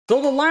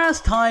So the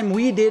last time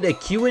we did a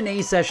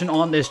Q&A session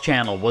on this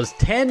channel was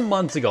 10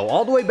 months ago,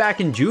 all the way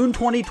back in June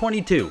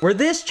 2022, where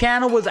this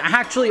channel was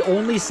actually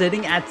only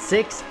sitting at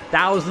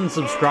 6,000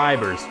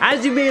 subscribers.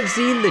 As you may have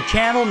seen, the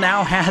channel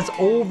now has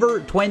over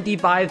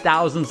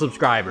 25,000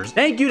 subscribers.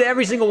 Thank you to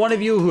every single one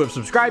of you who have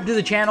subscribed to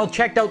the channel,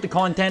 checked out the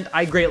content.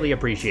 I greatly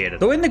appreciate it.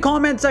 So in the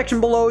comment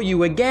section below,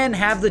 you again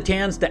have the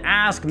chance to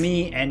ask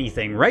me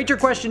anything. Write your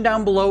question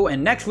down below,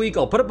 and next week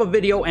I'll put up a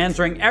video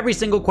answering every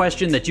single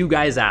question that you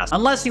guys ask,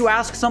 unless you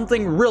ask something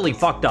really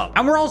fucked up.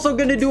 And we're also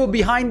going to do a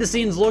behind the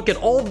scenes look at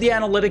all of the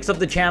analytics of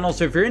the channel,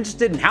 so if you're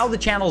interested in how the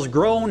channel's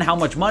grown, how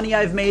much money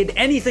I've made,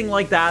 anything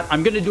like that,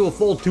 I'm going to do a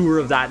full tour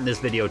of that in this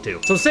video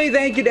too. So say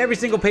thank you to every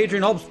single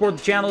patron who helps support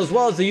the channel, as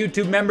well as the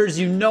YouTube members.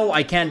 You know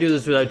I can't do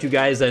this without you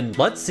guys, and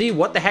let's see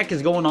what the heck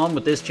is going on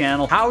with this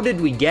channel. How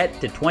did we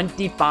get to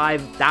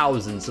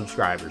 25,000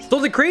 subscribers? So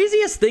the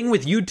craziest thing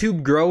with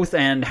YouTube growth,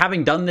 and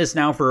having done this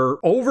now for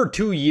over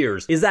 2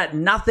 years, is that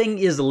nothing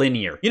is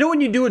linear. You know,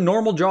 when you do a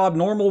normal job,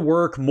 normal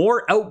work,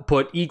 more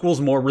output equals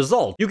more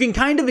result. You can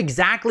kind of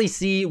exactly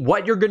see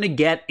what you're going to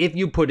get if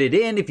you put it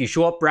in. If you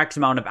show up for X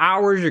amount of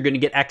hours, you're going to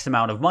get X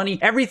amount of money.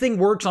 Everything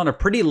works on a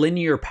pretty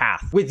linear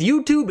path. With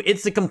YouTube,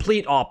 it's the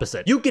complete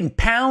opposite. You can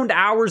pound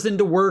hours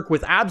into work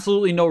with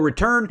absolutely no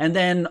return, and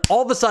then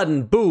all of a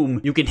sudden, boom,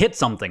 you can hit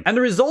something. And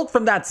the result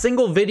from that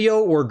single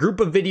video or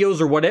group of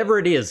videos or whatever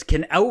it is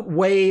can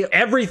outweigh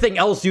everything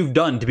else you've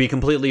done, to be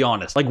completely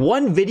honest. Like,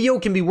 one video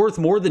can be worth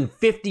more than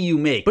 50 you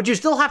make, but you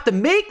still have to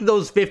make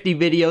those 50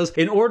 videos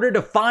in order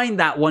to find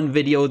that one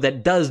video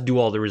that does do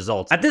all the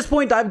results. At this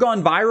point, I've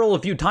gone viral a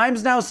few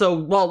times now, so,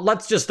 well,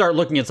 let's just start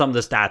looking at some of the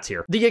stats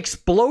here. The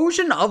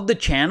explosion of the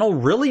channel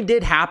really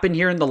did happen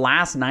here in the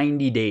last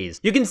 90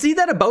 days. You can see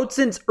that about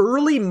since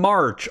early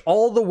March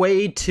all the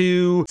way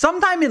to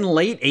sometime in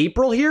late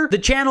April here, the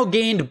channel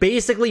gained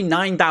basically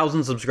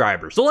 9,000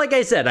 subscribers. So like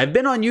I said, I've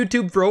been on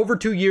YouTube for over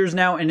 2 years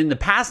now, and in the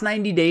past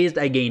 90 days,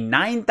 I gained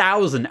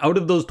 9,000 out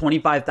of those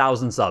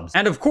 25,000 subs.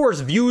 And of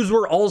course, views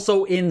were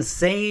also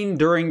insane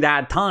during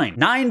that time.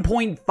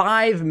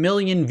 9.5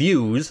 million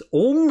views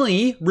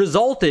only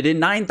resulted in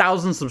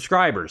 9,000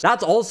 subscribers.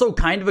 That's also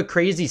kind of a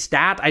crazy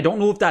stat. I don't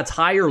know if that's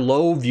high or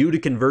low view to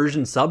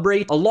conversion sub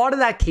rate. A lot of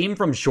that came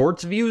from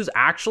shorts views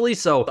actually,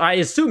 so I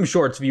assume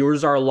shorts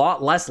viewers are a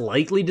lot less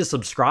likely to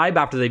subscribe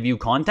after they view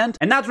content.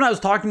 And that's when I was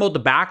talking about the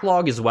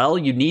backlog as well.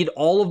 You need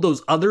all of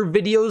those other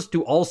videos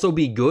to also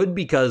be good,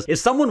 because if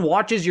someone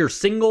watches your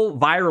single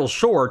viral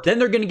short, then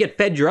they're going to get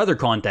fed your other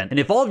content. And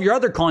if all of your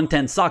other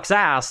content sucks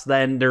ass,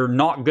 then they're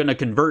not going to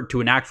convert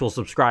to an actual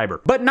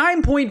subscriber. But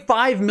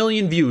 9.5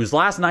 million views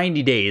last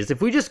 90 days.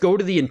 If we just go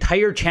to the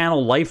entire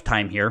channel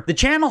lifetime here, the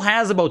channel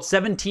has about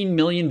 17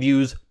 million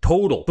views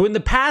total. So in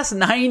the past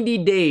 90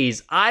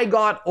 days, I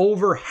got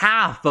over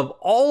half of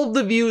all of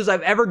the views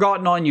I've ever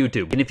gotten on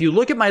YouTube. And if you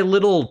look at my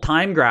little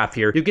time graph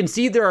here, you can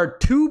see there are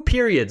 2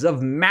 periods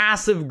of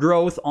massive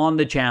growth on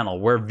the channel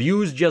where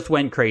views just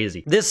went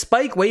crazy. This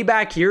spike way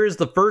back here is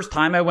the first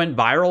time I went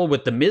viral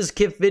with the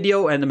Mizkif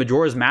video and the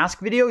Majora's Mask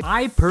video.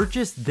 I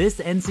purchased this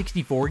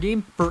N64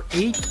 game for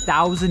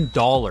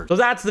 $8,000. So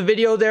that's the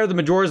video there, the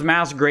Majora's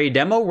Mask Gray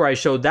demo, where I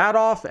showed that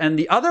off. And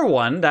the other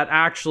one that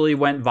actually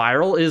went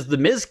viral is the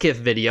Mizkif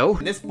video.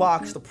 This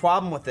box, the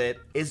problem with it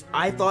is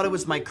I thought it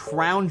was my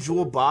crown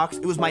jewel box.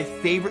 It was my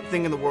favorite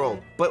thing in the world.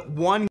 But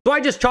So I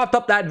just chopped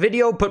up that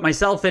video, put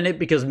myself in it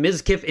because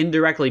Mizkif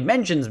indirectly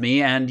mentions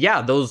me, and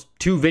yeah, those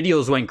 2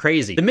 videos went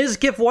crazy. The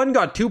Mizkif one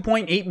got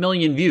 2.8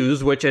 million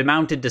views, which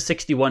amounted to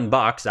 61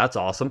 bucks. That's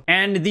awesome.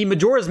 And the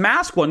Majora's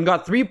Mask one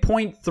got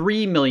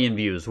 3.3 million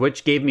views,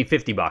 which gave me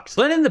 50 bucks.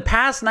 Then in the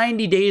past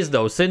 90 days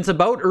though, since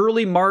about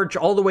early March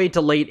all the way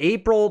to late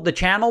April, the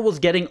channel was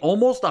getting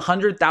almost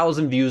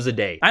 100,000 views a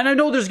day. And I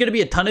know there's going to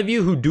be a ton of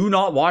you who do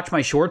not watch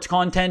my shorts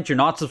content. You're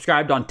not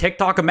subscribed on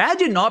TikTok.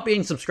 Imagine not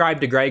being subscribed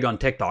to Greg on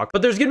TikTok.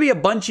 But there's going to be a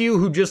bunch of you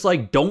who just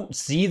like don't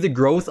see the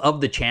growth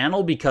of the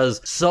channel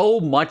because so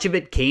much of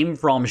it came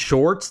from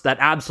shorts that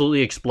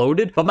absolutely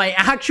exploded. But my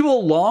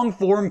actual long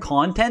form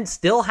content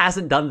still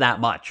hasn't done that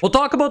much. We'll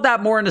talk about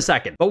that more in a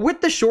second. But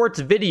with the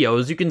shorts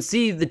videos, you can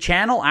see the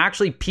channel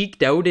actually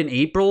peaked out in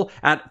April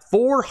at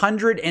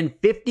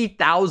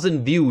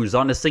 450,000 views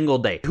on a single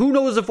day. Who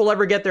knows if we'll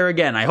ever get there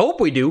again? I hope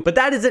we do, but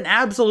that is an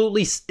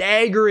absolutely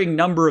staggering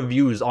number of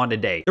views on a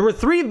day. There were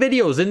 3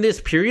 videos in this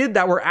period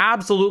that were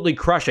absolutely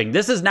crushing.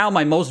 This is now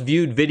my most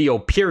viewed video,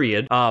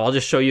 period. I'll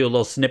just show you a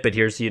little snippet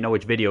here so you know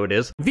which video it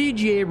is.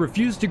 VGA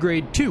refused to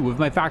grade 2 of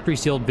my factory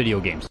sealed video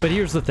games. But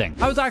here's the thing.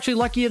 I was actually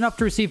lucky enough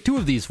to receive 2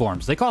 of these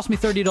forms. They cost me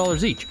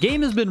 $30 each.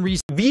 Game has been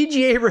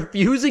VGA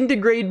refusing to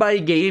grade my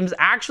games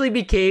actually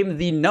became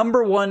the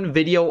 #1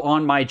 video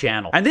on my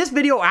channel. And this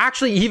video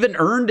actually even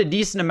earned a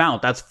decent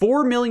amount. That's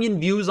 4 million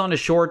views on a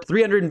short,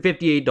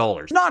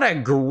 $358. Not a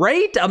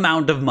great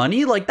amount of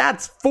money. Like,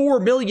 that's 4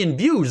 million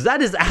views.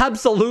 That is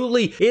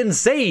absolutely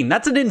insane.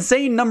 That's an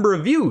insane number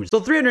of views. So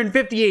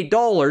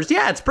 $358,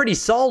 yeah, it's pretty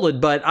solid,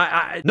 but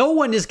no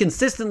one is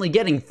consistently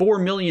getting 4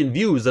 million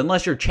views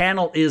unless your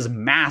channel is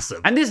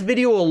massive. And this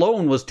video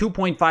alone was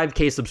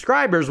 2.5K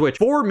subscribers, which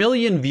 4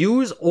 million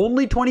views,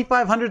 only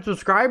 2,500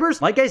 subscribers.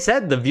 subscribers, like I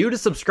said, the view to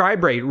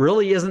subscribe rate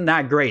really isn't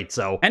that great.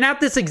 So, and at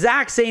this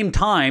exact same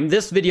time,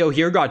 this video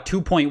here got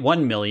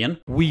 2.1 million.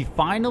 We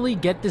finally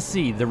get to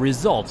see the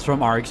results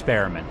from our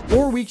experiment.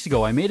 4 weeks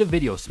ago, I made a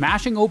video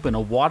smashing open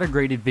a WATA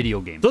graded video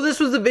game. So this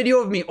was the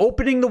video of me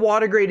opening the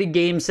WATA graded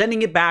game,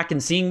 sending it back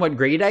and seeing what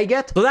grade I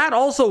get. So that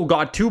also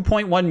got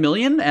 2.1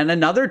 million and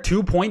another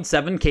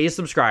 2.7k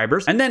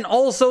subscribers. And then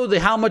also the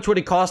how much would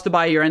it cost to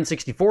buy your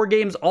N64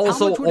 games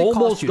also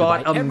almost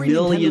got a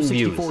million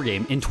views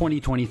game in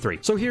 2023.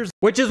 So here's,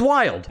 which is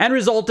wild, and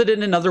resulted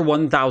in another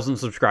 1,000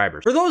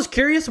 subscribers. For those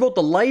curious about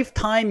the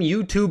lifetime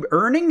YouTube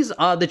earnings,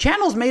 the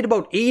channel's made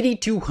about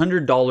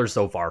 $8,200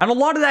 so far. And a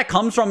lot of that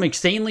comes from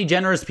insanely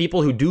generous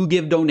people who do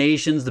give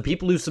donations, the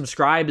people who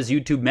subscribe as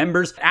YouTube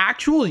members.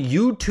 Actual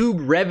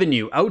YouTube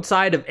revenue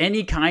outside of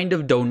any kind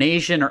of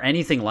donation or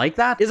anything like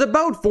that is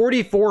about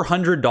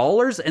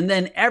 $4,400, and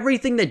then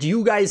everything that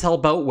you guys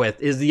help out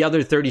with is the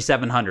other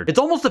 $3,700. It's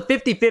almost a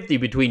 50-50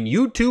 between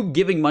YouTube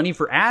giving money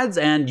for ads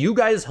and you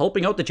guys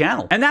helping out the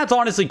channel. And that's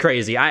honestly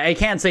crazy. I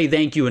can't say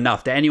thank you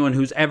enough to anyone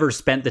who's ever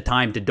spent the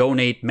time to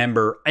donate,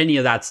 member, any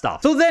of that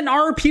stuff. So then,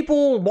 are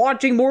people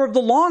watching more of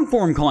the long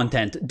form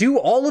content? Do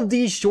all of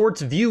these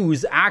shorts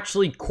views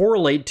actually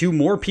correlate to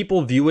more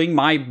people viewing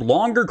my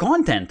longer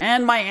content?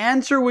 And my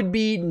answer would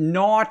be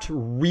not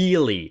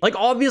really. Like,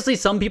 obviously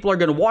some people are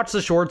going to watch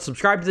the shorts,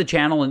 subscribe to the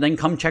channel, and then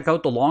come check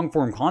out the long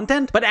form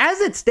content. But as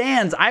it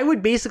stands, I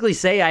would basically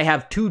say I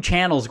have two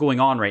channels going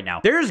on right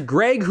now. There's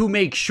Greg, who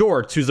makes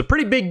shorts, who's a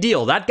pretty big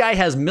deal. That guy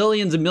has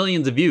millions and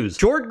millions of views.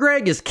 Short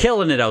Greg is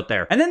killing it out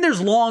there. And then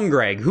there's Long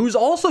Greg, who's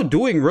also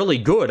doing really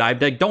good. I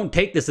don't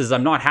take this as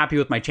I'm not happy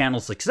with my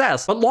channel's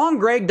success, but Long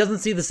Greg doesn't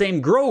see the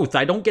same growth.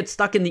 I don't get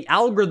stuck in the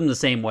algorithm the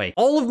same way.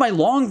 All of my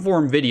long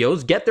form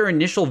videos get their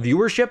initial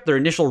viewership, their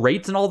initial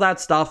rates and all that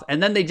stuff,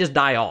 and then they just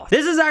die off.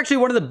 This is actually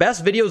one of the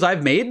best videos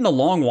I've made in a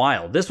long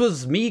while. This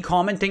was me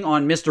commenting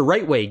on Mr.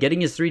 Rightway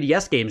getting his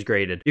 3DS games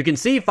graded. You can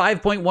see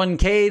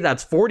 5.1k,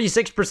 that's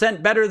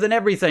 46% better than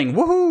everything.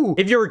 Woohoo!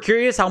 If you were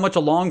curious how much a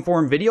long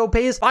form video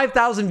pays,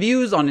 5,000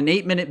 views on an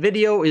 8-minute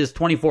video is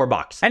 24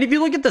 bucks. And if you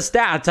look at the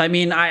stats, I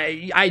mean,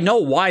 I know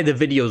why the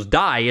videos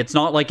die. It's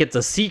not like it's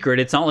a secret.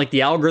 It's not like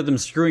the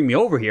algorithm's screwing me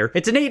over here.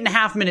 It's an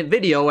 8.5-minute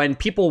video and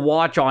people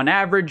watch on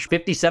average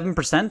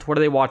 57%. What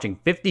are they watching?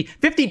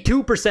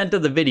 52%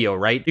 of the video,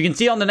 right? You can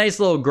see on the nice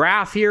little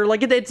graph here,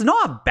 like it's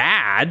not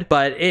bad,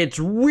 but it's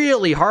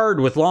really hard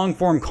with long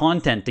form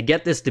content to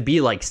get this to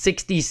be like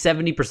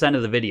 60-70%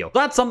 of the video. So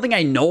that's something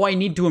I know I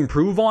need to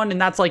improve on,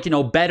 and that's like, you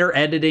know, better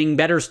editing,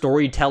 better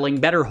storytelling,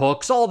 better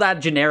hooks, all that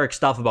generic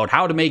stuff about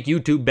how to make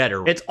YouTube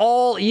better. It's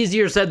all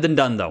easier said than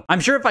done though. I'm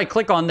sure if I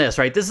click on this,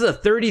 right, this is a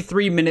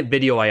 33-minute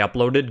video I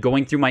uploaded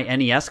going through my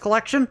NES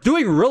collection.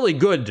 Doing really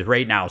good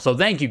right now, so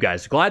thank you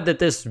guys. Glad that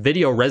this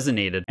video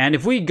resonated. And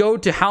if we go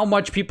to how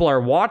much people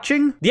are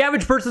watching, the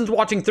average person's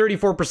watching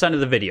 34% of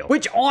the video,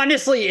 which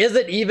honestly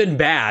isn't even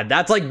bad.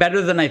 That's like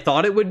better than I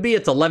thought it would be.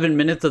 It's 11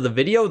 minutes of the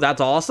video.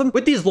 That's awesome.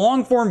 With these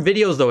long form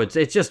videos though,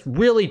 it's just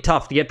really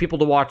tough to get people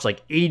to watch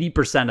like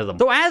 80% of them.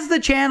 So as the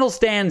channel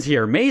stands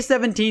here, May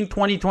 17,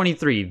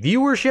 2023,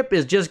 viewership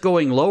is just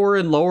going lower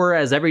and lower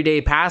as every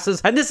day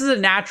passes. And this is a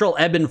natural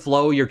ebb and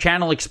flow. Your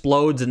channel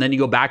explodes and then you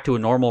go back to a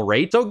normal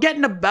rate. So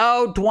getting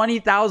about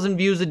 20,000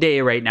 views a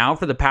day right now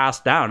for the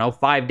past, I don't know,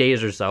 5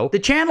 days or so. The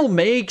channel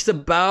makes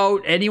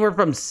about anywhere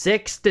from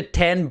 $6 to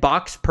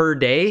 $10 per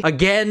day.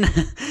 Again,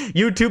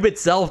 YouTube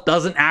itself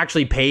doesn't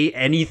actually pay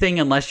anything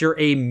unless you're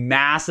a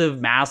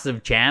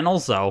massive channel.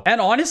 So,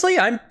 and honestly,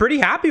 I'm pretty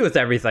happy with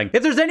everything.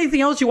 If there's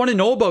anything else you want to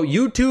know about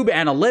YouTube,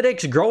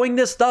 analytics, growing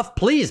this stuff,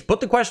 please put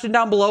the question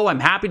down below. I'm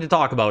happy to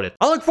talk about it.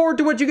 I look forward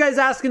to what you guys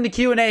ask in the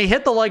Q&A.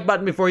 Hit the like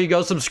button before you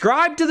go.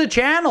 Subscribe to the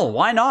channel.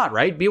 Why not,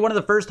 right? Be one of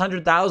the first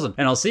 100,000.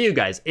 And I'll see you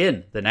guys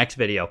in the next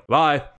video. Bye.